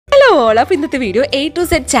All. അപ്പോൾ ഇന്നത്തെ video A to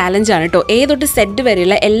Z challenge ആണ് കേട്ടോ. A തൊട്ട് Z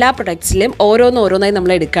വരെയുള്ള എല്ലാ പ്രൊഡക്ട്സിലും ഓരോന്നായി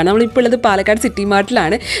നമ്മൾ എടുക്കുകയാണ്. നമ്മളിപ്പോൾ ഉള്ളത് പാലക്കാട് സിറ്റി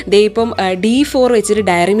മാർട്ടിലാണ്. ദേ ഇപ്പം D4 വെച്ചിട്ട്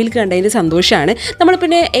ഡയറി മിൽക്ക് കണ്ടതിൻ്റെ സന്തോഷമാണ്. നമ്മൾ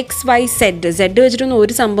പിന്നെ XYZ വെച്ചിട്ടൊന്നും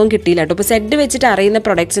ഒരു സംഭവം കിട്ടിയില്ല കേട്ടോ. അപ്പോൾ Z വെച്ചിട്ട് അറിയുന്ന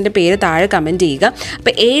പ്രൊഡക്ട്സിൻ്റെ പേര് താഴെ കമൻറ്റ് ചെയ്യുക.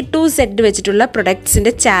 അപ്പോൾ A to Z വെച്ചിട്ടുള്ള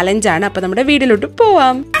പ്രൊഡക്ട്സിൻ്റെ ചാലഞ്ചാണ്. അപ്പോൾ നമ്മുടെ വീഡിയോയിലോട്ട്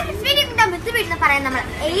പോവാം.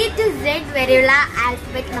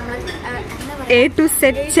 A to Z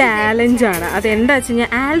ചാലഞ്ച് ആണ്. അതെന്താ വെച്ച് കഴിഞ്ഞാൽ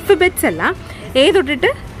ആൽഫബറ്റ്സ് അല്ല, A തൊട്ടിട്ട്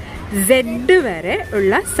Z വരെ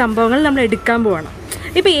ഉള്ള സംഭവങ്ങൾ നമ്മൾ എടുക്കാൻ പോകണം.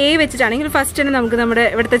 ഇപ്പോൾ A വെച്ചിട്ടാണെങ്കിൽ ഫസ്റ്റ് തന്നെ നമുക്ക് നമ്മുടെ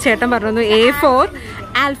ഇവിടുത്തെ ചേട്ടൻ പറഞ്ഞു A for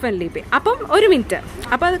ആൽഫൻ ലീബെ. അപ്പം ഒരു മിനിറ്റ്,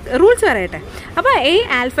 അപ്പോൾ അത് റൂൾസ് പറയട്ടെ. അപ്പോൾ A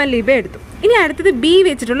ആൽഫൻ ലീബെ എടുത്തു. ഇനി അടുത്തത് B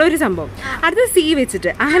വെച്ചിട്ടുള്ള ഒരു സംഭവം, അടുത്തത് C വെച്ചിട്ട്,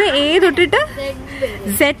 അങ്ങനെ A തൊട്ടിട്ട്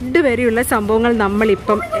Z വരെയുള്ള സംഭവങ്ങൾ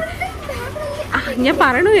നമ്മളിപ്പം ഞാൻ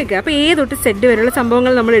പറയണു കേൾക്കുക. അപ്പോൾ A തൊട്ട് Z വരെയുള്ള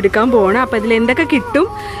സംഭവങ്ങൾ നമ്മൾ എടുക്കാൻ പോകണം. അപ്പോൾ ഇതിൽ എന്തൊക്കെ കിട്ടും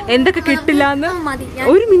എന്തൊക്കെ കിട്ടില്ല എന്ന്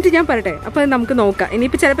ഒരു മിനിറ്റ് ഞാൻ പറയട്ടെ. അപ്പോൾ നമുക്ക് നോക്കാം.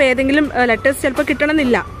 ഇനിയിപ്പോൾ ചിലപ്പോൾ ഏതെങ്കിലും ലെറ്റേഴ്സ് ചിലപ്പോൾ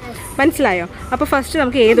കിട്ടണമെന്നില്ല, മനസ്സിലായോ? അപ്പോൾ ഫസ്റ്റ്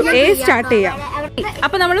നമുക്ക് A സ്റ്റാർട്ട് ചെയ്യാം.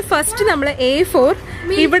 അപ്പോൾ നമ്മൾ ഫസ്റ്റ് നമ്മൾ A4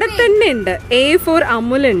 ഇവിടെ തന്നെ ഉണ്ട്. A4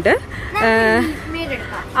 അമുലുണ്ട്.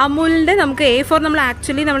 അമുലിൻ്റെ നമുക്ക് A4 നമ്മൾ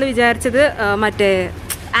ആക്ച്വലി നമ്മൾ വിചാരിച്ചത് മറ്റേ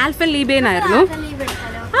ആൽഫൻ ലീബേനായിരുന്നു.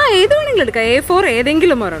 ഏത് വേണമെങ്കിലും എടുക്കാം. A4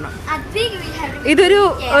 ഏതെങ്കിലും ഒരെണ്ണം.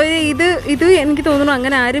 ഇത് എനിക്ക് തോന്നുന്നു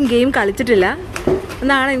അങ്ങനെ ആരും ഗെയിം കളിച്ചിട്ടില്ല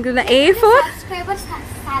എന്നാണ് എനിക്ക് തോന്നുന്നത്. A4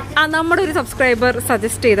 നമ്മുടെ ഒരു സബ്സ്ക്രൈബർ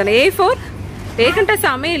സജസ്റ്റ് ചെയ്താണ്. A4 വേഗണ്ട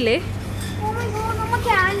സമയല്ലേ?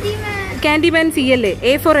 ക്യാൻഡിമാൻ C അല്ലേ?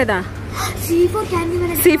 A4 ഏതാ? C4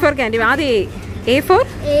 candyman. അതെ A4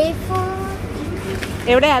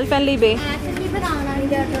 എവിടെ? ആൽഫൻ ലീബേ.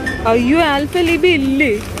 അയ്യോ ആൽഫൻ ലീബേ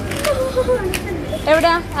ഇല്ലേ?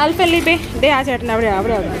 എവിടെയാ ആൽഫൻ ലീബേ? ഡേ ആ ചേട്ടൻ അവിടെ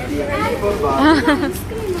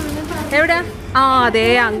എവിടെയാ? അതെ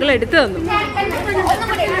അങ്കിൾ എടുത്തു തന്നു.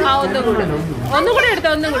 ഒന്നും കൂടെ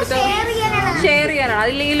എടുത്തോ. ഷെയർ ചെയ്യാനാണ്,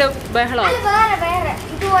 അതില്ലെങ്കിലും ബഹളമാണ്.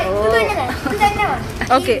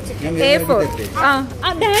 Okay A4.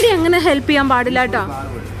 ഡാഡി അങ്ങനെ ഹെൽപ്പ് ചെയ്യാൻ പാടില്ല കേട്ടോ.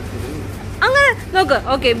 അങ്ങനെ നോക്ക്.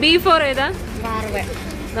 ഓക്കെ B4 ഏതാ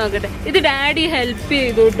നോക്കട്ടെ. ഇത് ഡാഡി ഹെൽപ്പ്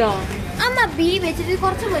ചെയ്തു കേട്ടോ.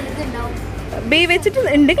 B വെച്ചിട്ട്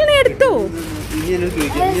ഉണ്ടെങ്കിൽ എടുത്തോ.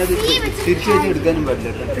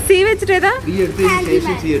 C വെച്ചിട്ട് ഏതാ?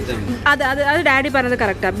 അത് ഡാഡി പറഞ്ഞത്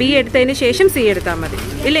കറക്റ്റാ. B എടുത്തതിന് ശേഷം C എടുത്താൽ മതി,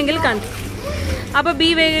 ഇല്ലെങ്കിൽ അപ്പൊ B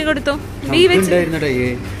വേഗം കൊടുത്തു. B വെച്ച്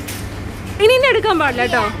ഇനി എടുക്കാൻ പാടില്ല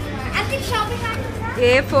കേട്ടോ.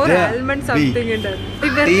 A4 ആൽമണ്ട് സംതിങ് ഉണ്ട്.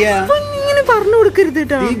 ഇങ്ങനെ പറഞ്ഞു കൊടുക്കരുത്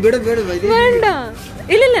കേട്ടോ. വേണ്ട,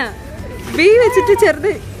 ഇല്ലില്ല. B വെച്ചിട്ട്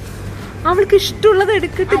ചെറുത് അവൾക്ക് ഇഷ്ടമുള്ളത്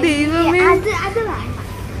എടുക്കട്ടെ. ദൈവമേ,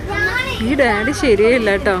 ഈ ഡാഡി ശരിയല്ല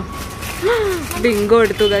കേട്ടോ. ബിങ്കോ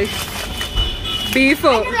എടുത്തു guys.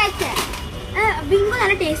 B4.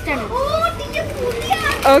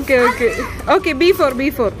 Okay B4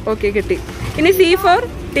 okay കിട്ടി. ഇനി C4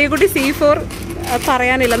 ടീക്കുട്ടി. C4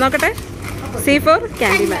 പറയാനില്ല, നോക്കട്ടെ. C4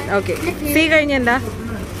 candyman. ഓക്കെ C കഴിഞ്ഞ എന്താ?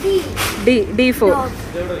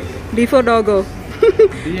 D4 Dogo.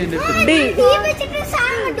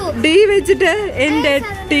 D വെച്ചിട്ട് എന്റെ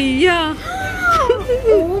ടിയാ.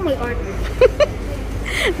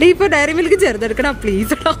 D4 ഡയറി മിൽക്ക് ചെറുതെടുക്കണം പ്ലീസ്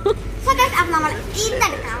കേട്ടോ.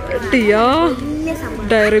 ടിയാ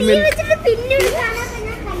ഡയറി മിൽക്ക്.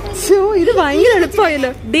 ഇത് ഭയങ്കര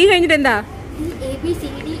എളുപ്പമായല്ലോ. D കഴിഞ്ഞിട്ട് എന്താ?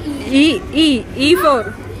 E4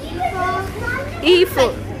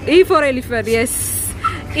 എലിഫർ. യെസ്,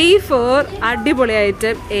 E4 അടിപൊളിയായിട്ട്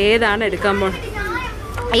ഏതാണ് എടുക്കാൻ പോണത്?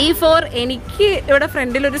 E4 എനിക്ക് ഇവിടെ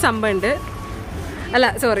ഫ്രണ്ടിലൊരു സംഭവം ഉണ്ട്. അല്ല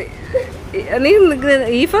സോറി, നീ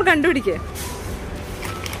E4 കണ്ടുപിടിക്കേ.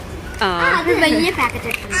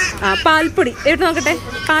 പാൽപ്പൊടി എവിടെ നോക്കട്ടെ.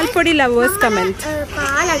 പാൽപ്പൊടി ലവേഴ്സ് കമന്റ്.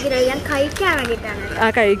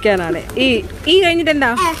 കഴിക്കാനാണ്. ഈ കഴിഞ്ഞിട്ട്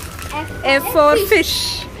എന്താ? F4 fish.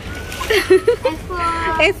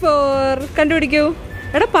 F4 കണ്ടുപിടിക്കൂ.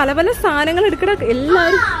 എടാ പല പല സാധനങ്ങൾ എടുക്കട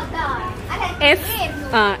എല്ലാരും.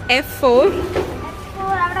 F4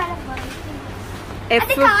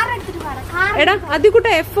 എടാ അതികൂട്ട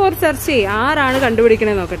F4 സെർച്ച് ചെയ്യ്. ആരാണ്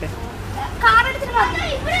കണ്ടുപിടിക്കണേ നോക്കട്ടെ.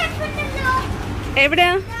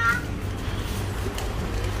 എവിടെയാ?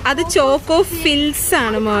 അത് ചോക്കോ ഫിൽസ്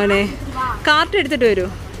ആണ് മോനെ. കാർട്ട് എടുത്തിട്ട് വരൂ.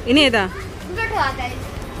 ഇനി ഏതാ?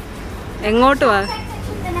 എങ്ങോട്ട് വാ?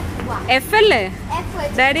 F അല്ലേ?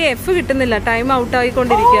 ഡാഡി F കിട്ടുന്നില്ല. ടൈം ഔട്ട്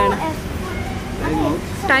ആയിക്കൊണ്ടിരിക്കുകയാണ്.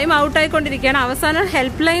 അവസാനം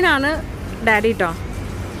ഹെൽപ്പ് ലൈൻ ആണ് ഡാഡി കേട്ടോ.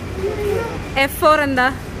 F4 എന്താ?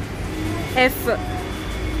 F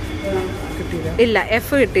ഇല്ല, F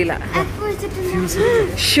കിട്ടിയില്ല.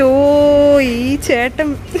 ഷോ ഈ ചേട്ടൻ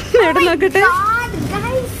എവിടെ നോക്കട്ടെ.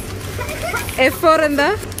 F4 എന്താ?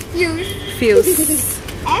 ഫ്യൂസ്.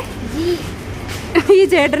 ഈ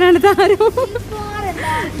ചേട്ടനാണ് താരം.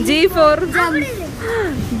 G4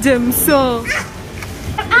 ജെംസോ.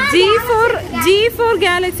 G4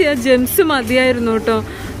 Galaxy. ജെംസ് മതിയായിരുന്നു കേട്ടോ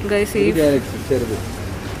ഗൈസ്.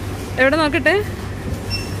 എവിടെ നോക്കട്ടെ,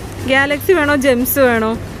 ഗാലക്സി വേണോ ജെംസ്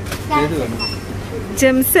വേണോ?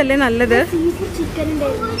 ജെംസ് അല്ലേ നല്ലത്?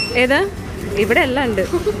 ഏതാ? ഇവിടെ എല്ലാം ഉണ്ട്.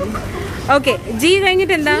 ഓക്കെ, ജി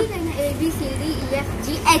കഴിഞ്ഞിട്ട് എന്താ?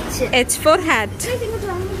 H for hat.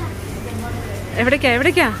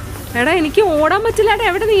 എവിടേക്കാ? എടാ എനിക്ക് ഓടാൻ പറ്റില്ലാടാ.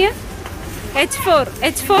 എവിടെ നീ? H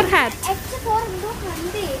for hat.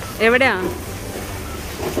 എവിടെയാ?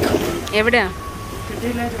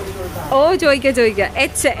 ഓ ചോദിക്ക.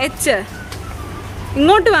 H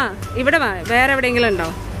ഇങ്ങോട്ട് വാ, ഇവിടെ വാ. വേറെ എവിടെയെങ്കിലും ഉണ്ടോ?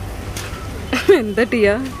 എന്താ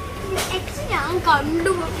ടിയാ?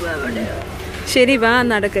 ശരി വാ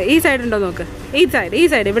നടക്ക്. ഈ സൈഡ് ഉണ്ടോ നോക്ക്. ഈ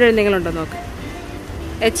സൈഡ് ഇവിടെ എന്തെങ്കിലും ഉണ്ടോ നോക്ക്.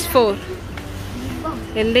 H4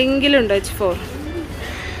 എന്തെങ്കിലും ഉണ്ടോ? H4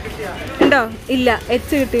 ഉണ്ടോ? ഇല്ല. H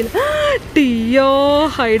കിട്ടിയില്ല. ടിയോ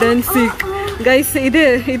ഹൈഡ് ആൻഡ് സീക്ക് ഗൈസ്.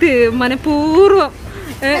 ഇത് മനഃപൂർവ്വം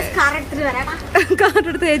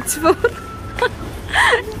കാർഡെടുത്ത്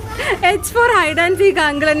H4 hide and seek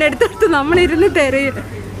uncle എന്നെ എടുത്തെടുത്ത് നമ്മളിരുന്ന് തെരയും.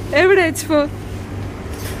 എവിടെ H4?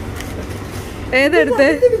 ഏതെടുത്ത്?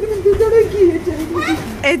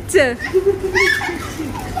 H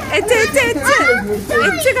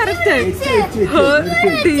correct.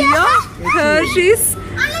 ടിയോ Hershey's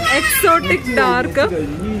exotic dark,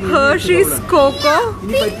 Hershey's coco,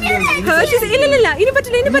 Hershey's. ഇല്ല ഇനി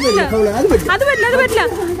പറ്റില്ല. അത്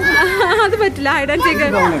പറ്റില്ല ഹൈഡ് ആൻഡ് സീക്ക്.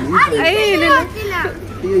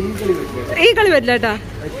 ഈ കളി പറ്റില്ല കേട്ടാ.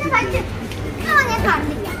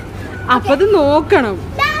 അപ്പൊ അത് നോക്കണം.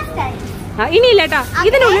 ഇനിയില്ല കേട്ടാ.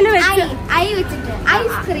 ഇതിനുള്ളിൽ വെച്ച്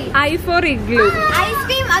I for igloo.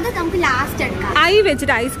 I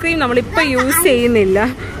വെച്ചിട്ട് ഐസ്ക്രീം നമ്മളിപ്പോ യൂസ് ചെയ്യുന്നില്ല.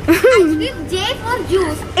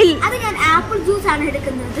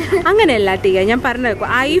 അങ്ങനെയല്ല ടീയ, ഞാൻ പറഞ്ഞു.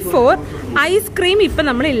 I for ഐസ്ക്രീം ഇപ്പൊ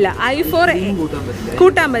നമ്മളില്ല. I for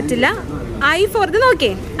കൂട്ടാൻ പറ്റില്ല. I for ഇത്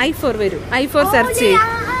നോക്കേ. I4 വരും. I4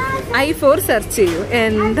 സെർച്ച് ചെയ്യൂ.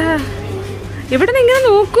 എന്താ ഇവിടെ ഇങ്ങനെ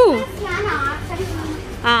നോക്കൂ.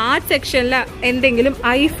 ആർട്ട് സെക്ഷനിൽ എന്തെങ്കിലും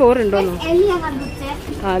I4 ഉണ്ടോ?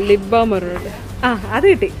 ലിപ് ബാം ഉണ്ട്. അത്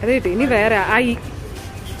കിട്ടി. ഇനി വേറെ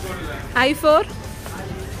I4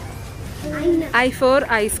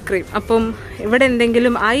 ഐസ്ക്രീം. അപ്പം ഇവിടെ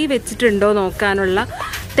എന്തെങ്കിലും I വെച്ചിട്ടുണ്ടോ നോക്കാനുള്ള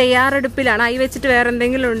തയ്യാറെടുപ്പിലാണ്. I വെച്ചിട്ട് വേറെ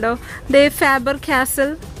എന്തെങ്കിലും ഉണ്ടോ? ദേ ഫാബർ കാസൽ.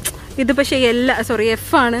 ഇത് പക്ഷെ F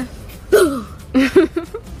ആണ്.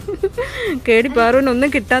 കേടി പാറുവിനൊന്നും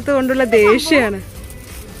കിട്ടാത്തത് കൊണ്ടുള്ള ദേഷ്യമാണ്.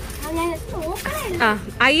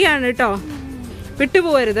 I ആണ് കേട്ടോ,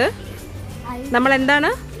 വിട്ടുപോകരുത്. നമ്മൾ എന്താണ്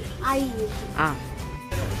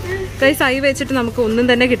ഗൈസ് I വെച്ചിട്ട് നമുക്ക് ഒന്നും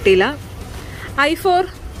തന്നെ കിട്ടിയില്ല. I4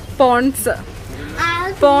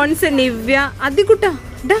 Ponce Nivea. അതികുട്ടാ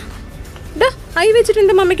I വെച്ചിട്ട്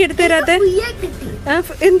എന്റെ മമ്മയ്ക്ക് എടുത്തു തരാത്തെ?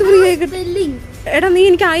 എന്ത് ഫ്രീ ആയി കിട്ടും? എടാ നീ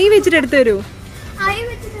എനിക്ക് I വെച്ചിട്ട് എടുത്തു തരൂ.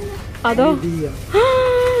 അതോ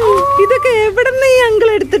ഇതൊക്കെ എവിടെ നിന്ന് ഈ അങ്കിൾ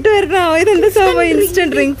എടുത്തിട്ട് വരണോ? ഇതെന്താ സംഭവം?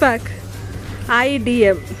 Instant drink pack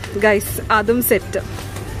IDM guys, അതും സെറ്റ്.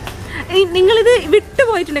 നിങ്ങളിത്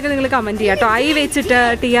വിട്ടുപോയിട്ടുണ്ടെങ്കിൽ നിങ്ങൾ കമന്റ് ചെയ്യാം കേട്ടോ. I വെച്ചിട്ട്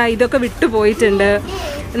ടിയ ഇതൊക്കെ വിട്ടുപോയിട്ടുണ്ട്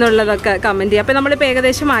എന്നുള്ളതൊക്കെ കമന്റ് ചെയ്യാം. അപ്പൊ നമ്മളിപ്പോ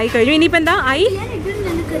ഏകദേശം ആയി കഴിഞ്ഞു. ഇനിയിപ്പോ എന്താ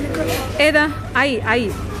ഏതാ I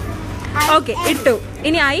ഓക്കെ ഇട്ടു.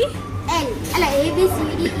 ഇനി I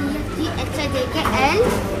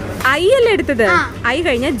അല്ലേ എടുത്തത്? I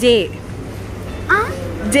കഴിഞ്ഞ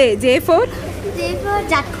J for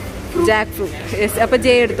Jack fruit. Yes, അപ്പൊ J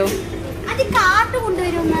എടുത്തോ.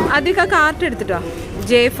 അതൊക്കെ കാർട്ട് എടുത്തിട്ടോ.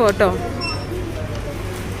 J photo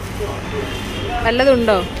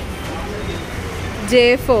വല്ലതുണ്ടോ?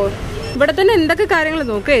 J4. ഇവിടെ തന്നെ എന്തൊക്കെ കാര്യങ്ങൾ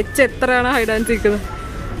നോക്ക്. H എത്രയാണ് ഹൈഡ് ആൻഡ് സീക്കുന്നത്?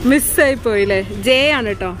 മിസ്സായി പോയില്ലേ? J ആണ്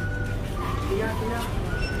കേട്ടോ.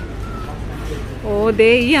 ഓ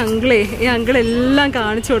ദേ ഈ അങ്കിൾ എല്ലാം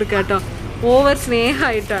കാണിച്ചു കൊടുക്കുക കേട്ടോ. ഓവർ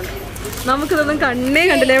സ്നേഹമായിട്ടാണ്. നമുക്കിതൊന്നും കണ്ണേ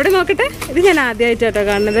കണ്ടില്ല. എവിടെ നോക്കട്ടെ. ഇത് ഞാൻ ആദ്യമായിട്ടാട്ടോ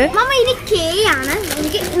കാണുന്നത്.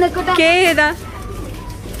 K ഏതാ?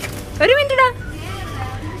 ഒരു മിനിറ്റ്.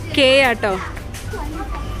 K ആട്ടോ.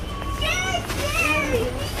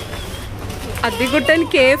 അതികുട്ടൻ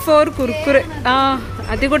K for Kurkure.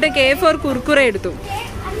 അതികുട്ടൻ K for Kurkure എടുത്തു.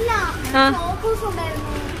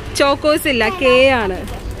 ചോക്കോസ് ഇല്ല, K ആണ്.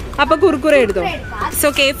 അപ്പൊ കുർക്കുറെ എടുത്തോ. So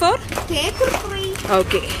K for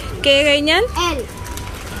okay. K കഴിഞ്ഞാൽ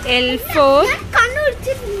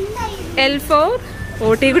L4.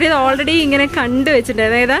 ഓട്ടി കൂടി ഓൾറെഡി ഇങ്ങനെ കണ്ടു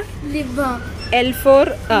വെച്ചിട്ടുണ്ട്. ഏതാ? L4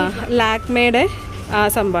 ലാക്മേയുടെ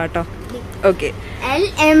സംഭവം കേട്ടോ. Okay.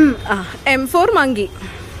 M for monkey.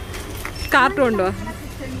 Cartoon ഉണ്ടോ?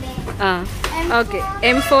 ഓക്കെ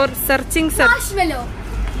എം ഫോർ സെർച്ചിങ്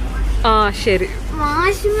ആ ശരി.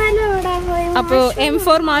 അപ്പോ എം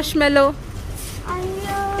ഫോർ മാഷ്മെല്ലോ.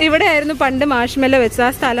 ഇവിടെ ആയിരുന്നു പണ്ട് മാഷ്മെല്ലോ വെച്ചത്, ആ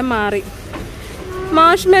സ്ഥലം മാറി.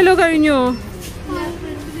 മാഷ്മെല്ലോ കഴിഞ്ഞോ?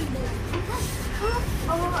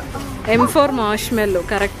 എം ഫോർ മാഷ്മെല്ലോ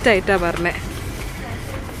കറക്റ്റ് ആയിട്ടാ പറഞ്ഞേ.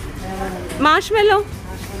 Marshmallow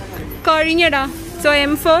കഴിഞ്ഞടാ. So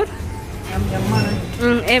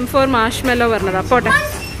M four marshmallow പറഞ്ഞതാ. പോട്ടെ.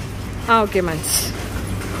 ആ ഓക്കെ മഞ്ച്.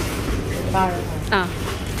 ആ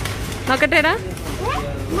നോക്കട്ടേടാ.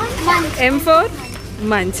 M four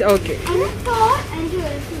Munch. Okay.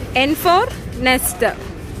 N four nest.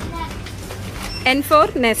 N four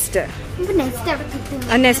nest.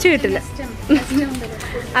 Nest കിട്ടില്ല,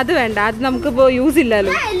 അത് വേണ്ട, അത് നമുക്കിപ്പോ യൂസ്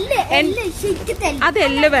ഇല്ലല്ലോ. അത്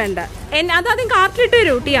എല്ല് വേണ്ട. അതാദ്യം കാർട്ടിലിട്ട്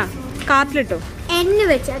വരൂ ടിയാ. കാർട്ടിലിട്ടോ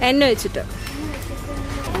എന്നെ വെച്ചിട്ട്.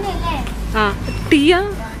 ആ ടിയ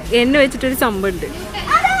എന്നെ വെച്ചിട്ടൊരു സംഭവം ഉണ്ട്.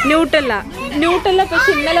 ന്യൂട്ടല്ല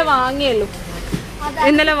പക്ഷെ ഇന്നലെ വാങ്ങിയല്ലോ.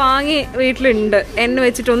 ഇന്നലെ വാങ്ങി വീട്ടിലുണ്ട്. എന്നെ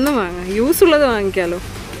വെച്ചിട്ടൊന്നും വാങ്ങാം, യൂസ് ഉള്ളത് വാങ്ങിക്കാലോ.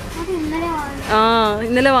 ആ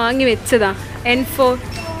ഇന്നലെ വാങ്ങി വെച്ചതാ.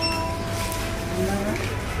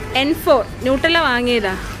 എൻ ഫോർ ന്യൂട്ടല്ല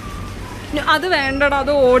വാങ്ങിയതാ. അത് വേണ്ടടാ,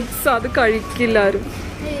 അത് ഓട്സ്, അത് കഴിക്കില്ലാരും.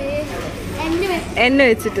 എന്നെ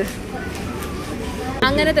വെച്ചിട്ട്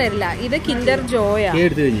അങ്ങനെ തരില്ല. ഇത് കിൻഡർ ജോയാ.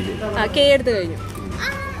 കേ എടുത്ത് കഴിഞ്ഞു.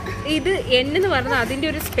 ഇത് എന്ന് പറഞ്ഞാൽ അതിന്റെ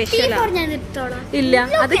ഒരു സ്പെഷ്യലാ. ഇല്ല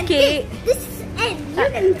അത് കേ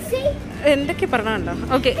എന്തൊക്കെ പറഞ്ഞോ.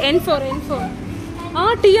 Okay N four. ആ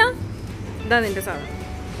ടിയ ഇതാ നിന്റെ സാധനം.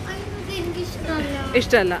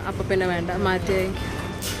 ഇഷ്ടമല്ല, അപ്പൊ പിന്നെ വേണ്ട, മാറ്റി.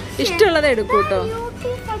 ഇഷ്ടമുള്ളത് എടുക്കൂട്ടോ.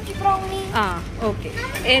 ആ ഓക്കെ.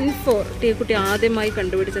 എൻ ഫോർ ടീക്കുട്ടി ആദ്യമായി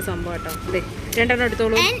കണ്ടുപിടിച്ച സംഭവം കേട്ടോ. അതെ, രണ്ടെണ്ണം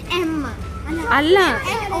എടുത്തോളൂ. അല്ല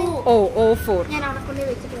O4.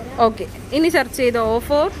 ഓക്കെ, ഇനി സെർച്ച് ചെയ്ത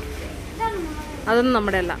O4. അതൊന്നും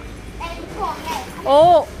നമ്മുടെ അല്ല.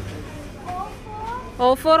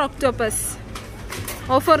 O4 octopus.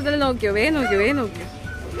 O4 ഇതിൽ നോക്കിയോ? വേ നോക്കിയോ?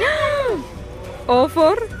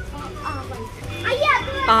 O4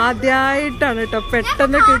 ആദ്യമായിട്ടാണ് കേട്ടോ,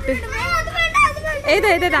 പെട്ടെന്ന് കിട്ടി.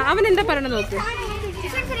 ഏതാ അവൻ എന്താ പറയണ നോക്ക്.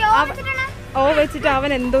 O വെച്ചിട്ട് അവൻ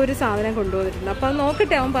എന്തോ ഒരു സാധനം കൊണ്ടുവന്നിട്ടുണ്ട്. അപ്പൊ അത്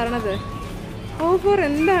നോക്കട്ടെ അവൻ പറഞ്ഞത്. O4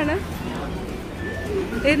 എന്താണ്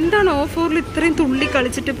O4ൽ ഇത്രയും തുള്ളി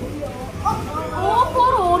കളിച്ചിട്ട്?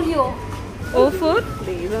 O4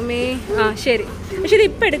 ദൈവമേ. ആ ശരി, പക്ഷെ ഇത്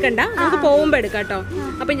ഇപ്പൊ എടുക്കണ്ട, നമുക്ക് പോകുമ്പോ എടുക്കാം കേട്ടോ.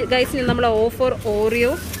 അപ്പൊ ഗൈസ് നമ്മൾ O4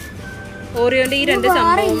 ഓറിയോന്റെ ഈ രണ്ട്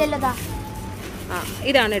സംഭവം ആ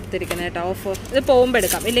ഇതാണ് എടുത്തിരിക്കുന്നത് കേട്ടോ. O4 ഇത് പോകുമ്പോ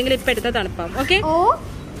എടുക്കാം, ഇല്ലെങ്കിൽ ഇപ്പൊ എടുത്താൽ തണുപ്പാവും. ഓക്കെ,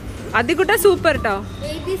 അതികൂട്ട സൂപ്പർ കേട്ടോ.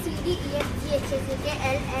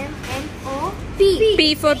 P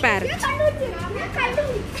for parrot.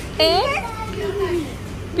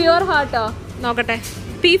 പ്യുവർ ഹാർട്ടോ നോക്കട്ടെ.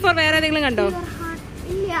 P for വേറെ ഏതെങ്കിലും കണ്ടോ?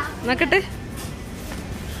 നോക്കട്ടെ.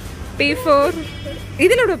 P4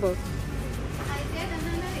 ഇതിലൂടെ പോ.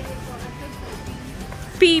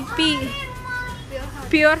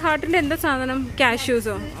 പ്യുവർ ഹാർട്ടിന്റെ എന്താ സാധനം?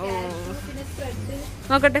 കാഷ്യൂസോ? ഓ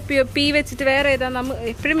നോക്കട്ടെ. P വെച്ചിട്ട് വേറെ ഏതാ നമ്മൾ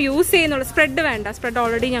എപ്പോഴും യൂസ് ചെയ്യുന്നുള്ളൂ? സ്പ്രെഡ് വേണ്ട, സ്പ്രെഡ്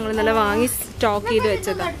ഓൾറെഡി ഞങ്ങൾ ഇന്നലെ വാങ്ങി സ്റ്റോക്ക് ചെയ്ത്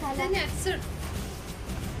വെച്ചതാ.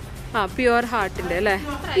 ആ പ്യുവർ ഹാർട്ടിന്റെ അല്ലേ?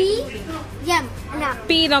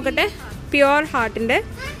 P നോക്കട്ടെ. പ്യുവർ ഹാർട്ടിന്റെ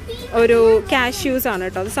ഒരു കാഷ്യൂസ് ആണ്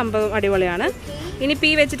കേട്ടോ. അത് സംഭവം അടിപൊളിയാണ്. ഇനി P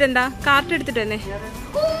വെച്ചിട്ട് എന്താ? കാർട്ട് എടുത്തിട്ട് തന്നെ.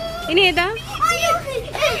 ഇനി ഏതാ?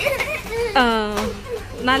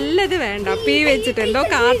 നല്ലത് വേണ്ട, P വെച്ചിട്ട് എന്തോ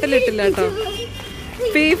കാർട്ടിലിട്ടില്ല കേട്ടോ.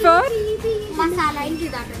 P for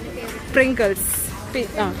sprinkles.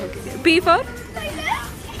 P for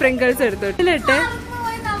sprinkles എടുത്തിട്ട്.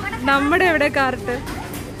 നമ്മുടെ എവിടെ കാർട്ട്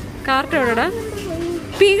എവിടെടാ?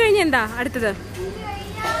 P കഴിഞ്ഞ് എന്താ അടുത്തത്?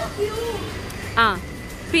 ആ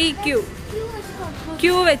PQ. Q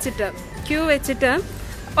വെച്ചിട്ട്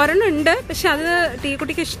ഒരെണ്ണം ഉണ്ട്, പക്ഷെ അത്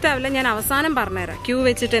ടീക്കുട്ടിക്ക് ഇഷ്ടാവില്ല. ഞാൻ അവസാനം പറഞ്ഞുതരാം Q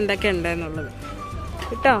വെച്ചിട്ട് എന്തൊക്കെ ഉണ്ട് എന്നുള്ളത്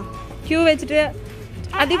കേട്ടോ. Q വെച്ചിട്ട്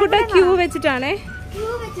അതികൂട്ട Q വെച്ചിട്ടാണേ.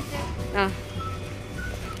 ആ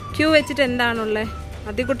Q വെച്ചിട്ട് എന്താണുള്ളത്?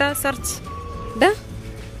 അതികൂട്ട സെർച്ച്.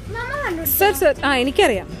 ആ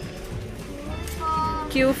എനിക്കറിയാം.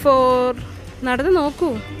 Q4 നടന്ന് നോക്കൂ.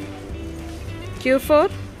 Q4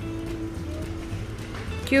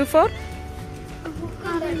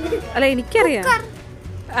 അല്ല എനിക്കറിയാം.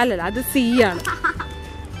 അല്ലല്ല അത് C ആണ്.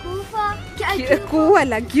 Q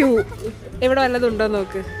അല്ല Q. എവിടെ വല്ലതുണ്ടോ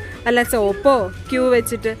നോക്ക്. അല്ല സോപ്പോ Q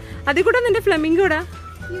വെച്ചിട്ട്. അതികൂടെ നിന്റെ ഫ്ലെമിംഗോടാ.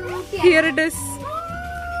 Here it is.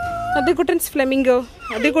 അതികൂട്ടൻസ് flamingo.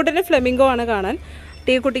 അതികൂട്ടന്റെ flamingo ആണ് കാണാൻ.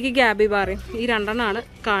 ടീക്കുട്ടിക്ക് ഗ്യാബി ബാറി. ഈ രണ്ടെണ്ണമാണ്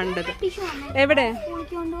കാണേണ്ടത്. എവിടെ?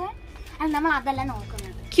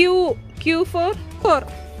 Q4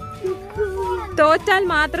 തോറ്റാൽ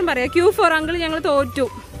മാത്രം പറയാം. Q4 അങ്കിൾ ഞങ്ങൾ തോറ്റു.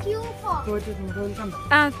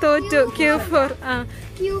 ആ തോറ്റു. Q4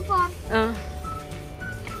 ആ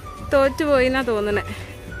തോറ്റു പോയിന്നാ തോന്നണേ.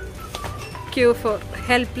 Q4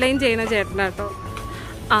 ഹെൽപ്പ് ലൈൻ ചെയ്യുന്ന ചേട്ടനാട്ടോ.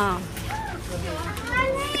 ആ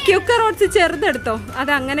ക്യൂക്കർ ഓട്സ് ചെറുതെടുത്തോ,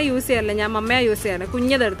 അത് അങ്ങനെ യൂസ് ചെയ്യാറില്ല, ഞാൻ മമ്മയാ യൂസ് ചെയ്യാറ്,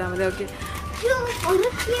 കുഞ്ഞതെടുത്താൽ മതി. ഓക്കെ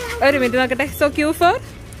ഒരു മിനിറ്റ് നോക്കട്ടെ. സോ Q4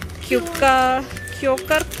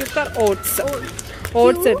 ക്യൂക്കർ ഓട്സ്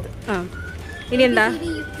എടുത്ത്. ആ ഇനി എന്താ?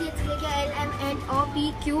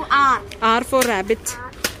 R for rabbit.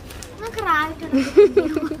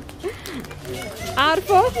 R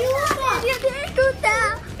for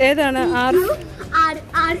ഏതാണ്?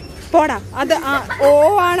 പോടാ, അത് O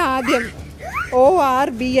ആണ് ആദ്യം.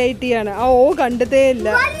 ORBIT ആണ്. ആ O കണ്ടതേ ഇല്ല.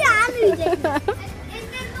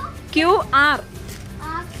 QR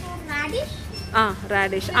ആ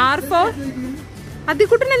റാഡിഷ്. R for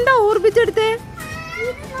അതിക്കുട്ടൻ എന്താ ഓർബിച്ചെടുത്തേ?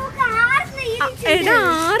 എടാ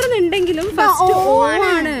ആറുന്നുണ്ടെങ്കിലും ഫസ്റ്റ് O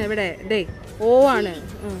ആണ് ഇവിടെ. O ആണ്.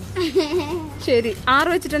 ശരി, R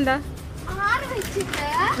വെച്ചിട്ട് എന്താ?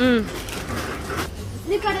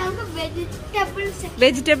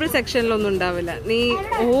 വെജിറ്റബിൾ സെക്ഷനിലൊന്നും ഉണ്ടാവില്ല. നീ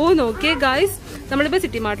നോക്കിയേ ഗായ്സ്, നമ്മളിപ്പോ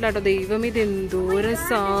സിറ്റി മാർട്ടിലാട്ടോ. ദൈവം, ഇത് എന്തോരം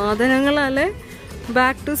സാധനങ്ങളല്ലേ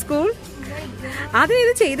ബാക്ക് ടു സ്കൂൾ. ആദ്യം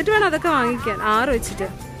ഇത് ചെയ്തിട്ട് വേണം അതൊക്കെ വാങ്ങിക്കാൻ. R വെച്ചിട്ട്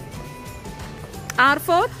R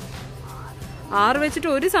for R വെച്ചിട്ട്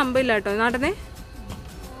ഒരു സംഭവം ഇല്ല കേട്ടോ നാട്ടനെ.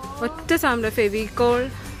 ഒറ്റ സാധനം ഫെവിക്കോൾ.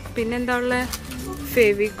 പിന്നെന്താ ഉള്ള?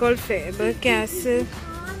 ഫെവിക്കോൾ, ഫേബർ കാസ്,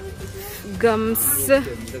 ഗംസ്.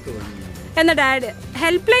 എന്നാ ഡാഡി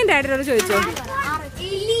ഹെൽപ്പ് ലൈൻ ഡാഡിയോട് ചോദിച്ചോ.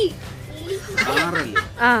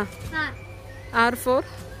 ആ R for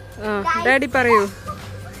ഡാഡി പറയൂ.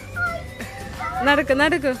 നടക്ക്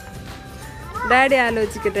ഡാഡി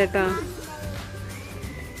ആലോചിക്കട്ടെ കേട്ടോ.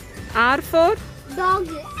 R for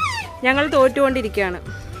ഞങ്ങൾ തോറ്റുകൊണ്ടിരിക്കുകയാണ്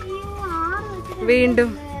വീണ്ടും.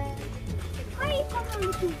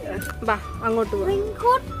 ബാ അങ്ങോട്ട് പോ.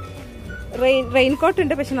 റെയിൻകോട്ട്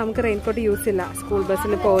ഉണ്ട്, പക്ഷെ നമുക്ക് റെയിൻകോട്ട് യൂസ് ഇല്ല സ്കൂൾ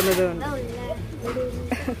ബസ്സിൽ പോകുന്നത് കൊണ്ട്.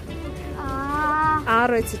 R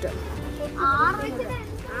വെച്ചിട്ട്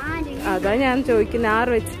അതാ ഞാൻ ചോദിക്കുന്നത്. R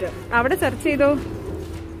വെച്ചിട്ട് അവിടെ സെർച്ച് ചെയ്തോ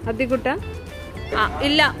അതികുട്ട.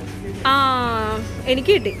 ഇല്ല,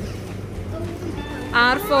 എനിക്ക് കിട്ടി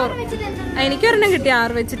R for. എനിക്കൊരെണ്ണം കിട്ടി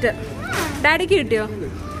R വെച്ചിട്ട്. ഡാഡിക്ക് കിട്ടിയോ?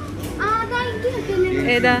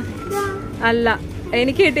 ഏതാ? അല്ല,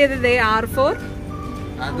 എനിക്ക് കിട്ടിയത് R for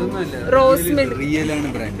റോസ് മിൽക്ക്.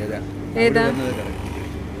 ഏതാ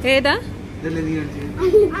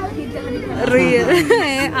റിയൽ?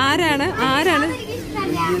 ആരാണ്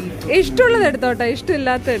ഇഷ്ടമുള്ളത് എടുത്തോട്ടെ,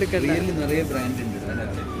 ഇഷ്ടമില്ലാത്ത എടുക്കട്ടെ.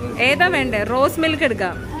 ഏതാ വേണ്ടേ? റോസ് മിൽക്ക്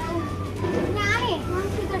എടുക്കാം.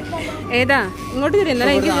 ഏതാ? ഇങ്ങോട്ട് തരുന്ന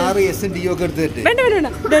വേണ്ട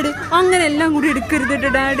ഡാഡി, അങ്ങനെ എല്ലാം കൂടി എടുക്കരുത്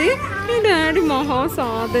ഡാഡി. ഈ ഡാഡി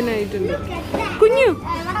മഹാസാധനായിട്ടുണ്ട്. കുഞ്ഞു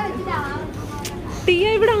ടീ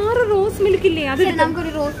ഇവിടെ 6 റോസ് മിൽക്ക് ഇല്ലേ? അത്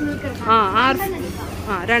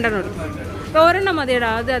രണ്ടെണ്ണം എടുക്കും. ഒരെണ്ണം മതിയടാ,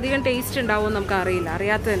 അത് അധികം ടേസ്റ്റ് ഉണ്ടാവും നമുക്ക് അറിയില്ല,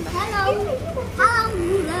 അറിയാത്തതെന്താ.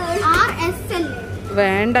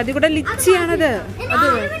 വേണ്ട, അതിൽ കൂടെ ലിച്ചിയാണത്. അത്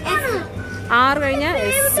R കഴിഞ്ഞ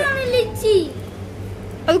S.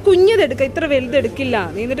 അത് കുഞ്ഞതെടുക്ക, ഇത്ര വലുതെടുക്കില്ല,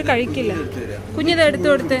 നീ എന്നിട്ട് കഴിക്കില്ല. കുഞ്ഞത് എടുത്തു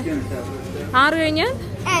കൊടുത്ത്. R കഴിഞ്ഞ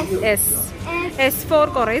S for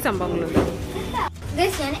കുറെ സംഭവങ്ങളുണ്ട്.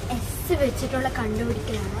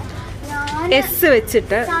 S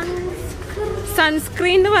വെച്ചിട്ട്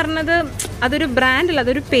സൺസ്ക്രീൻ എന്ന് പറഞ്ഞത് അതൊരു ബ്രാൻഡല്ല,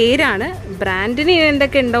 അതൊരു പേരാണ്. ബ്രാൻഡിന്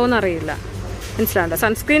എന്തൊക്കെ ഉണ്ടാവും അറിയില്ല, മനസ്സിലാവണ്ട.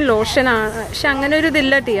 സൺസ്ക്രീൻ ലോഷനാണ്, പക്ഷെ അങ്ങനെ ഒരു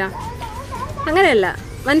ഇതില്ല ടിയ, അങ്ങനെയല്ല,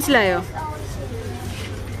 മനസ്സിലായോ?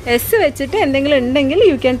 S വെച്ചിട്ട് എന്തെങ്കിലും ഉണ്ടെങ്കിൽ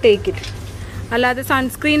യു ക്യാൻ ടേക്ക് ഇറ്റ്. അല്ലാതെ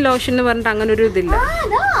സൺസ്ക്രീൻ ലോഷൻ എന്ന് പറഞ്ഞിട്ട് അങ്ങനെ ഒരു ഇതില്ല.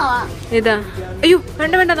 ഇതാ, അയ്യോ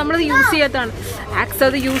വേണ്ട, നമ്മളത് യൂസ് ചെയ്യാത്തതാണ്. ആക്സ്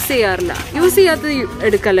അത് യൂസ് ചെയ്യാറില്ല, യൂസ് ചെയ്യാത്തത്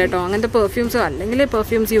എടുക്കല്ല കേട്ടോ. അങ്ങനത്തെ പെർഫ്യൂംസോ അല്ലെങ്കിൽ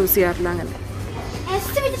പെർഫ്യൂംസ് യൂസ് ചെയ്യാറില്ല അങ്ങനെ.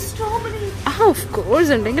 ഓഫ്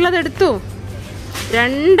കോഴ്സ് ഉണ്ടെങ്കിൽ അത് എടുത്തോ,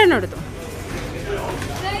 2 എടുത്തോ,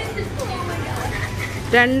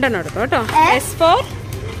 2 എടുത്തോ കേട്ടോ. S for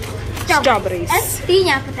strawberries.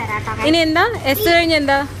 ഇനി എന്താ S കഴിഞ്ഞ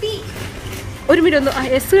എന്താ? ഒരു മിനിറ്റ് ഒന്ന്,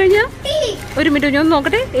 S കഴിഞ്ഞ ഒരു മിനിറ്റ് ഞാൻ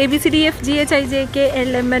നോക്കട്ടെ.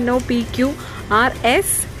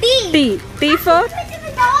 ABCDFGHIJKLMNOPQRST. T for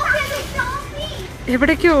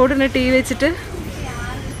എവിടേക്കോ ഓടുന്ന T വെച്ചിട്ട്.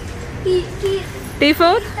 T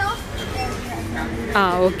for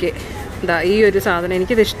okay. എന്താ ഈ ഒരു സാധനം,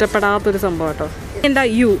 എനിക്കിത് ഇഷ്ടപ്പെടാത്തൊരു സംഭവം കേട്ടോ. എന്താ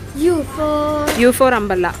U for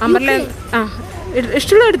അമ്പല്ല.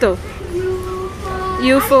 ഇഷ്ടമുള്ള എടുത്തോ.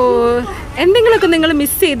 U for എന്തെങ്കിലുമൊക്കെ നിങ്ങൾ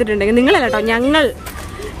മിസ് ചെയ്തിട്ടുണ്ടെങ്കിൽ, നിങ്ങളല്ല കേട്ടോ,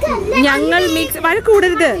 ഞങ്ങൾ മിക്സ്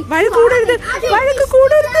വഴക്കൂടരുത്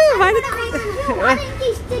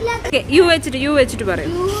യു വെച്ചിട്ട്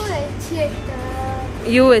പറയും.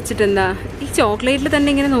 യു വെച്ചിട്ട് എന്താ? ഈ ചോക്ലേറ്റിൽ തന്നെ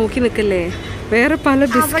ഇങ്ങനെ നോക്കി നിക്കല്ലേ, വേറെ പല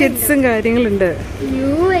ബിസ്ക്കറ്റ്സും കാര്യങ്ങളുണ്ട്.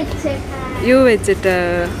 യു വെച്ചിട്ട്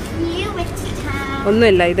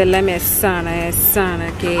ഒന്നുമില്ല, ഇതെല്ലാം എസ് ആണ്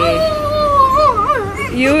കെ.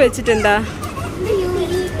 യു വെച്ചിട്ട് എന്താ?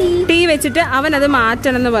 ടി വെച്ചിട്ട് അവൻ അത്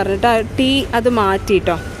മാറ്റണം എന്ന് പറഞ്ഞിട്ട് ടി അത്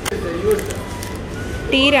മാറ്റിട്ടോ.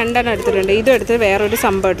 ടി 2 എടുത്തിട്ടുണ്ട്, ഇതും എടുത്ത് വേറൊരു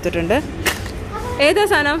സംഭവം എടുത്തിട്ടുണ്ട്. ഏതാ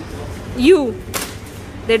സാധനം? യു.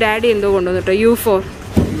 ഇത് ഡാഡി എന്തോ കൊണ്ടുവന്നിട്ടോ.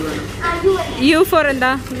 U4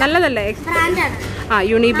 എന്താ? നല്ലതല്ലേ?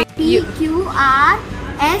 യൂണിബി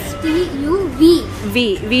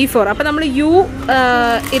V4. അപ്പൊ നമ്മൾ യു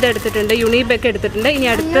ഇതെടുത്തിട്ടുണ്ട്, യൂണിബെക്ക് എടുത്തിട്ടുണ്ട്. ഇനി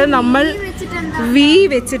അടുത്ത് നമ്മൾ വി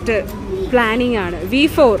വെച്ചിട്ട് പ്ലാനിങ് ആണ്.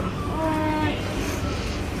 V4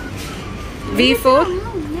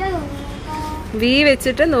 വി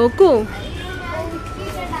വെച്ചിട്ട് നോക്കൂ.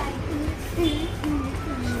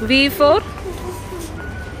 V4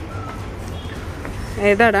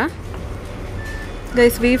 ഏതാടാ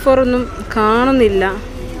ഗൈസ്? V4 ഒന്നും കാണുന്നില്ല.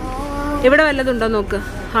 ഇവിടെ വല്ലതുണ്ടോ നോക്ക്.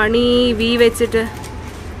 ഹണി വി വെച്ചിട്ട്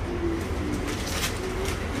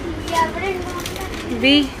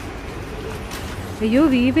വി. അയ്യോ,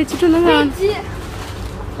 വി വെച്ചിട്ടൊന്നും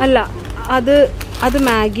അല്ല, അത്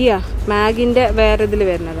മാഗിയാ. മാഗിന്റെ വേറെ ഇതിൽ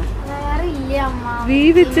വരുന്നതാ. വി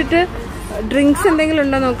വെച്ചിട്ട് ഡ്രിങ്ക്സ് എന്തെങ്കിലും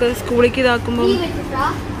ഉണ്ടോ നോക്ക്. സ്കൂളിലേക്ക് ഇതാക്കുമ്പോ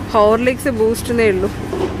ഹോർലിക്സ് ബൂസ്റ്റേ ഉള്ളൂ,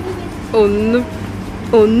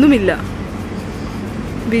 ഒന്നുമില്ല.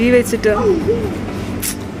 വി വെച്ചിട്ട്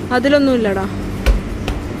അതിലൊന്നുമില്ലടാ.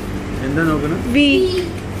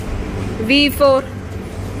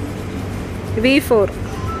 V4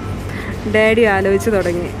 ഡാഡി ആലോചിച്ച്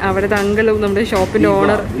തുടങ്ങി. അവിടുത്തെ അങ്കിളും നമ്മുടെ ഷോപ്പിന്റെ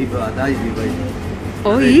ഓണർ. ഓ,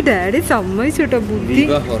 ഈ ഡാഡി സമ്മതിച്ചു കേട്ടോ, ബുദ്ധി.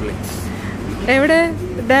 എവിടെ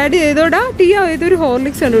ഡാഡി? ഏതോടാ? ടിയോ ഏതൊരു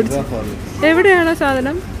ഹോർലിക്സ് കണ്ടുപിടിച്ചു. എവിടെയാണോ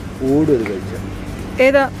സാധനം?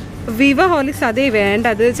 ഏതാ? വിവ ഹോർലിക്സ്. അതേ വേണ്ട,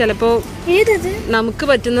 അത് ചിലപ്പോ നമുക്ക്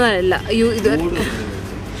പറ്റുന്നതല്ല.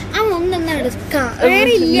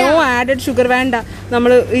 നോ ആഡഡ് ഷുഗർ വേണ്ട.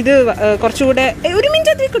 നമ്മൾ ഇത് കുറച്ചുകൂടെ ഒരു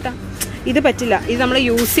മിനിറ്റ് കിട്ടാം. ഇത് പറ്റില്ല, ഇത് നമ്മൾ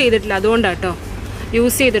യൂസ് ചെയ്തിട്ടില്ല, അതുകൊണ്ടാട്ടോ.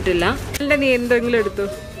 യൂസ് ചെയ്തിട്ടില്ല. നീ എന്തെങ്കിലും എടുത്തു?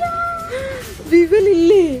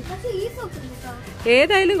 വിവലില്ലേ?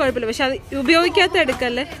 ഏതായാലും കുഴപ്പമില്ല, പക്ഷെ അത് ഉപയോഗിക്കാത്ത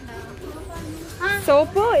എടുക്കല്ലേ.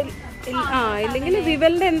 സോപ്പോ ഇല്ലെങ്കിൽ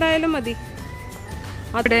വിവലിന്റെ എന്തായാലും മതി.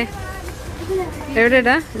 അവിടെ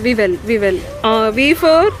എവിടെടാ? വിവൽ.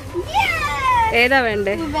 V4 ഏതാ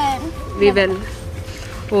വേണ്ടേ? വിവൽ.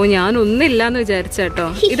 ഓ, ഞാൻ ഒന്നില്ലാന്ന് വിചാരിച്ചേട്ടോ.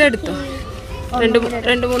 ഇതെടുത്തോ.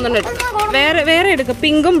 2-3 എടുക്കും. വേറെ എടുക്ക.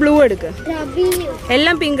 പിങ്കും ബ്ലൂ എടുക്ക.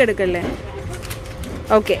 എല്ലാം പിങ്ക് എടുക്കല്ലേ?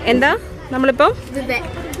 ഓക്കെ. എന്താ നമ്മളിപ്പം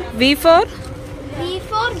V4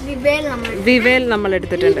 വിവേൽ നമ്മൾ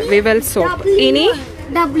എടുത്തിട്ടുണ്ട്. വിവൽ സോപ്പ്. ഇനി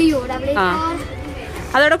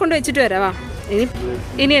അതോടെ കൊണ്ട് വെച്ചിട്ട് വരാവാ.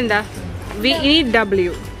 ഇനി എന്താ? ഇനി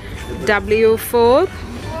W4.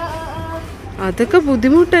 അതൊക്കെ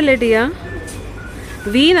ബുദ്ധിമുട്ടല്ലേ ടിയാ?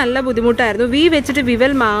 വി നല്ല ബുദ്ധിമുട്ടായിരുന്നു. വി വെച്ചിട്ട്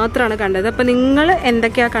വിവൽ മാത്രമാണ് കണ്ടത്. അപ്പൊ നിങ്ങൾ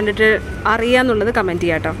എന്തൊക്കെയാ കണ്ടിട്ട് അറിയാന്നുള്ളത് കമന്റ്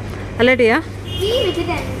ചെയ്യാട്ടോ. അല്ലേ ടിയാ?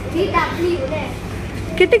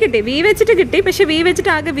 കിട്ടി. വി വെച്ചിട്ട് കിട്ടി. പക്ഷെ വി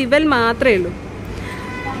വെച്ചിട്ട് ആകെ വിവൽ മാത്രമേ ഉള്ളൂ.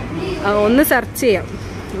 ഒന്ന് സെർച്ച് ചെയ്യാം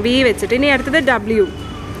വി വെച്ചിട്ട്. ഇനി അടുത്തത്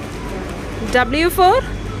W4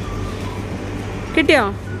 കിട്ടിയോ?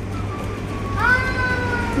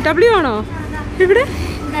 W ആണോ ഇവിടെ?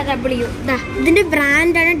 ഇതിന്റെ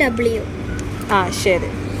ബ്രാൻഡാണ് W. ശരി.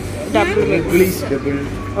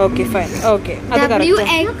 Okay fine. ഓക്കെ, അത് കറക്റ്റ്.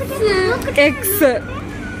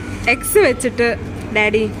 എക്സ് വെച്ചിട്ട്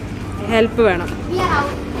ഡാഡി ഹെൽപ്പ് വേണം.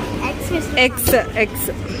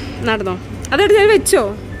 എക്സ് നടന്നോ? അതെടുത്ത് വെച്ചോ.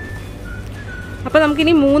 അപ്പൊ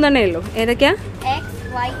നമുക്കിനി 3 ഉള്ളൂ. ഏതൊക്കെയാ?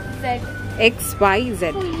 XYZ.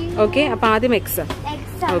 ഓക്കെ, അപ്പൊ ആദ്യം എക്സ്.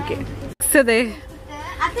 Okay, X.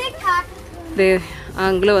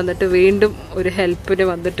 അങ്കിള് വന്നിട്ട് വീണ്ടും ഒരു ഹെൽപ്പിന്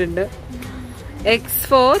വന്നിട്ടുണ്ട്.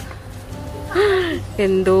 X4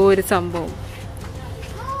 എന്തോ ഒരു സംഭവം.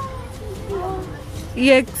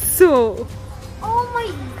 എക്സോ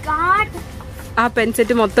ആ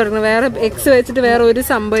പെൻസെറ്റ് മൊത്തം എടുക്കണം. വേറെ എക്സ് വെച്ചിട്ട് വേറെ ഒരു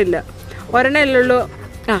സംഭവം ഇല്ല. ഒരെണ്ണല്ലേ.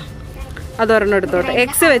 അതൊരെണ്ണം എടുത്തോട്ടെ.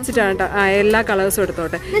 എക്സ് വെച്ചിട്ടാണ് കേട്ടോ. എല്ലാ കളേഴ്സും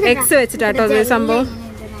എടുത്തോട്ടെ. എക്സ് വെച്ചിട്ടാട്ടോ അത് സംഭവം.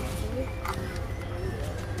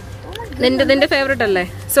 നിന്റെ ഫേവറേറ്റ് അല്ലേ?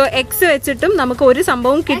 സോ എക്സ് വെച്ചിട്ടും നമുക്ക് ഒരു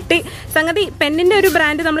സംഭവം കിട്ടി. സംഗതി പെന്നിന്റെ ഒരു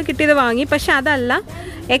ബ്രാൻഡ് നമ്മൾ കിട്ടിയത് വാങ്ങി. പക്ഷെ അതല്ല,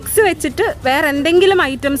 എക്സ് വെച്ചിട്ട് വേറെ എന്തെങ്കിലും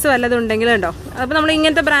ഐറ്റംസ് വല്ലതും ഉണ്ടെങ്കിലും ഉണ്ടോ? അപ്പൊ നമ്മൾ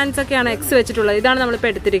ഇങ്ങനത്തെ ബ്രാൻഡ്സ് ഒക്കെയാണ് എക്സ് വെച്ചിട്ടുള്ളത്. ഇതാണ്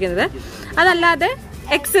നമ്മളിപ്പോൾ എടുത്തിരിക്കുന്നത്. അതല്ലാതെ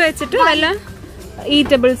എക്സ് വെച്ചിട്ട് വല്ല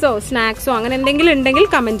ഈറ്റബിൾസോ സ്നാക്സോ അങ്ങനെ എന്തെങ്കിലും ഉണ്ടെങ്കിൽ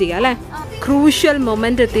കമന്റ് ചെയ്യാം അല്ലേ? ക്രൂഷ്യൽ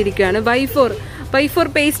മൊമെന്റ് എത്തിയിരിക്കുകയാണ്. Y4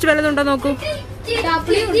 പേസ്റ്റ് വല്ലതുണ്ടോ നോക്കൂ.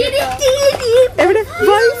 എവിടെ?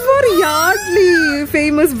 Y4 Yardley,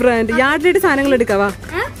 famous brand. യാർഡ്ലിയുടെ സാധനങ്ങൾ എടുക്കാവാ.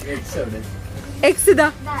 എക്സ്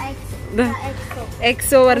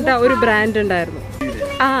എക്സോ പറഞ്ഞ ഒരു ബ്രാൻഡ് ഉണ്ടായിരുന്നു.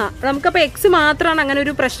 ആ നമുക്കപ്പോ എക്സ് മാത്രമാണ് അങ്ങനെ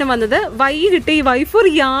ഒരു പ്രശ്നം വന്നത്. Y കിട്ടി. Y4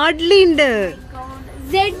 യാർഡ്ലി ഉണ്ട്.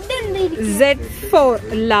 Z4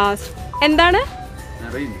 ലാസ്റ്റ് എന്താണ്?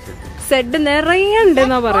 സെഡ് നിറയെ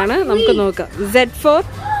ഉണ്ടെന്നാ പറയണേ. നമുക്ക് നോക്കാം. Z4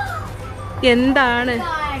 എന്താണ്?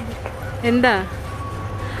 എന്താ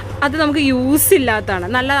അത്? നമുക്ക് യൂസ് ഇല്ലാത്തതാണ്.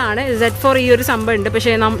 നല്ലതാണ്. Z4 ഈ ഒരു സംഭവം ഉണ്ട്,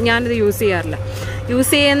 പക്ഷേ ഞാനിത് യൂസ് ചെയ്യാറില്ല.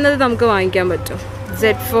 യൂസ് ചെയ്യുന്നത് നമുക്ക് വാങ്ങിക്കാൻ പറ്റും.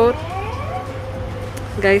 Z4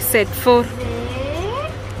 ഗൈസ്,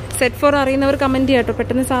 Z4 അറിയുന്നവർ കമന്റ് ചെയ്യാട്ടോ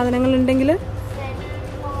പെട്ടെന്ന് സാധനങ്ങൾ ഉണ്ടെങ്കിൽ.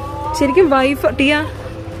 ശരിക്കും Y4 ടിയ,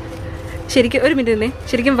 ശരിക്കും ഒരു മിനിറ്റ് തന്നെ,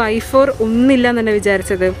 ശരിക്കും Y4 ഒന്നില്ല എന്ന് തന്നെ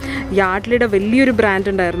വിചാരിച്ചത്. യാർഡ്ലിയുടെ വലിയൊരു ബ്രാൻഡ്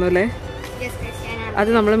ഉണ്ടായിരുന്നു അല്ലേ, അത്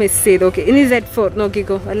നമ്മൾ മിസ് ചെയ്തു. ഓക്കെ, ഇനി Z4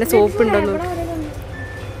 നോക്കിക്കോ, വല്ല സോപ്പ് ഉണ്ടോ നോക്കി.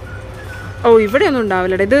 ഓ ഇവിടെ ഒന്നും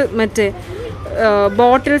ഉണ്ടാവില്ല. ഇത് മറ്റേ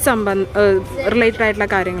ബോട്ടിൽ റിലേറ്റഡ് ആയിട്ടുള്ള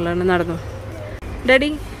കാര്യങ്ങളാണ് നടന്നു. Daddy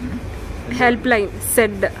help line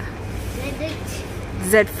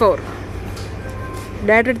Z4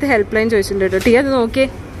 daddy അടുത്ത് ഹെൽപ്പ് ലൈൻ ചോദിച്ചിട്ടുണ്ട് കേട്ടോ. ടി അത് നോക്കിയേ.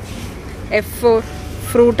 F4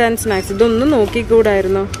 fruit and snacks. ഇതൊന്നും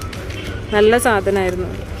നോക്കിക്കൂടായിരുന്നു, നല്ല സാധനമായിരുന്നു,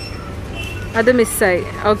 അത് മിസ്സായി.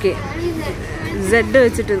 ഓക്കെ, Z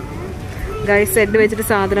വെച്ചിട്ട് ഗൈസ്, Z വെച്ചിട്ട്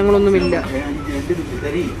സാധനങ്ങളൊന്നുമില്ല.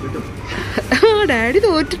 ഡാഡി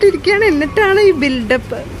തോറ്റിട്ടിരിക്കുകയാണ്. എന്നിട്ടാണ് ഈ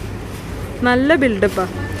ബിൽഡപ്പ്, നല്ല ബിൽഡപ്പാ.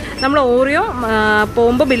 നമ്മൾ ഓറിയോ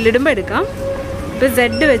പോകുമ്പോൾ ബില്ലിടുമ്പോൾ എടുക്കാം. ഇപ്പം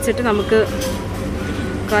Z വെച്ചിട്ട് നമുക്ക്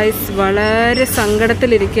ഗൈസ് വളരെ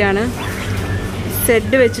സങ്കടത്തിലിരിക്കുകയാണ്.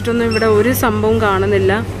 Z വെച്ചിട്ടൊന്നും ഇവിടെ ഒരു സംഭവം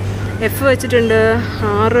കാണുന്നില്ല. F വെച്ചിട്ടുണ്ട്,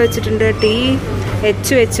 R വെച്ചിട്ടുണ്ട്, T,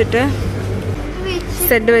 H വെച്ചിട്ട്,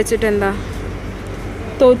 Z വെച്ചിട്ട് എന്താ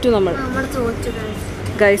തോറ്റു നമ്മൾ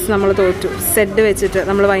ഗൈസ്, നമ്മൾ തോറ്റു. Z വെച്ചിട്ട്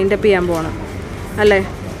നമ്മൾ വൈൻഡപ്പ് ചെയ്യാൻ പോകണം അല്ലേ?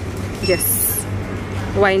 Yes,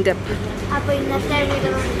 wind up.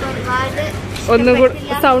 ഒന്നും കൂടി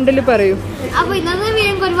സൗണ്ടിൽ പറയൂ.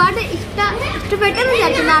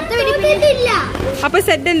 അപ്പൊ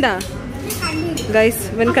Z എന്താ ഗൈസ്?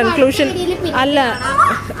 കൺക്ലൂഷൻ അല്ല,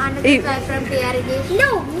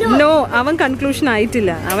 നോ, അവൻ കൺക്ലൂഷൻ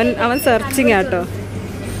ആയിട്ടില്ല. അവൻ സെർച്ചിങ് ആട്ടോ.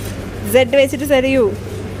 Z വെച്ചിട്ട് സരിയൂ,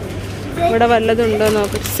 ഇവിടെ വല്ലതുണ്ടോ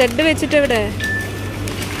നോക്ക്. Z വെച്ചിട്ട് എവിടെ?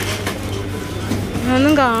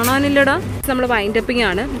 ഒന്നും കാണാനില്ലടാ. നമ്മൾ വൈൻഡപ്പിംഗ്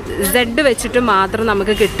ആണ്. Z വെച്ചിട്ട് മാത്രം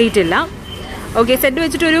നമുക്ക് കിട്ടിയിട്ടില്ല. ഓക്കെ, Z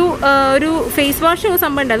വെച്ചിട്ട് ഒരു ഫേസ് വാഷ്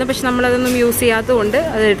സംഭവം ഉണ്ടായിരുന്നു, പക്ഷെ നമ്മളതൊന്നും യൂസ് ചെയ്യാത്തത് കൊണ്ട്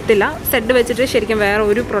അത് എടുത്തില്ല. Z വെച്ചിട്ട് ശരിക്കും വേറെ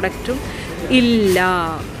ഒരു പ്രൊഡക്റ്റും ഇല്ല.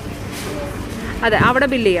 അതെ, അവിടെ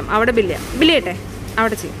ബില്ല് ചെയ്യട്ടെ,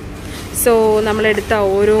 അവിടെ ചെയ്യും. സോ നമ്മളെടുത്ത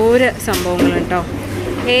ഓരോരോ സംഭവങ്ങൾ കേട്ടോ,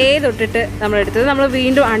 തൊട്ടിട്ട് നമ്മളെടുത്തത്. നമ്മൾ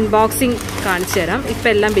വീണ്ടും അൺബോക്സിങ് കാണിച്ചു തരാം. ഇപ്പം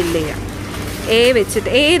എല്ലാം ബില്ല് ചെയ്യാം. വെച്ചിട്ട്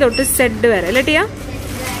തൊട്ട് Z വരെ അല്ലേ ടിയ?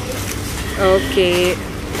 ഓക്കെ,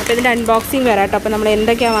 അപ്പോൾ ഇതിൻ്റെ അൺബോക്സിങ് വരാം കേട്ടോ. അപ്പോൾ നമ്മൾ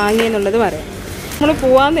എന്തൊക്കെയാണ് വാങ്ങിയെന്നുള്ളത് പറയാം. നമ്മൾ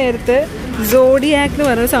പോകാൻ നേരത്ത് സോഡിയാക്ക് എന്ന്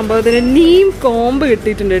പറയുന്ന സംഭവത്തിന് നീം കോംബ്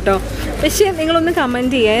കിട്ടിയിട്ടുണ്ട് കേട്ടോ. പക്ഷേ നിങ്ങളൊന്ന്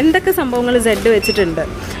കമൻറ്റ് ചെയ്യുക എന്തൊക്കെ സംഭവങ്ങൾ Z വെച്ചിട്ടുണ്ട്.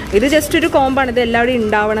 ഇത് ജസ്റ്റ് ഒരു കോംബാണ്, ഇത് എല്ലാവരുടെയും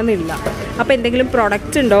ഉണ്ടാവണം എന്നില്ല. അപ്പോൾ എന്തെങ്കിലും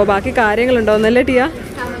പ്രൊഡക്റ്റ് ഉണ്ടോ, ബാക്കി കാര്യങ്ങളുണ്ടോ എന്നല്ലേ ടിയ?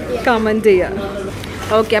 കമൻറ്റ് ചെയ്യുക.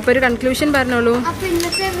 ഓക്കെ, അപ്പോൾ ഒരു കൺക്ലൂഷൻ പറഞ്ഞോളൂ. അപ്പോൾ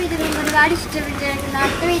ഇന്നത്തെ വീഡിയോ ഒരുപാട് ഇഷ്ടപ്പെട്ടിട്ടുണ്ട്.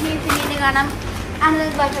 അടുത്ത വീഡിയോ പിന്നീട് കാണാം.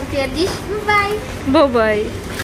 ബൈ.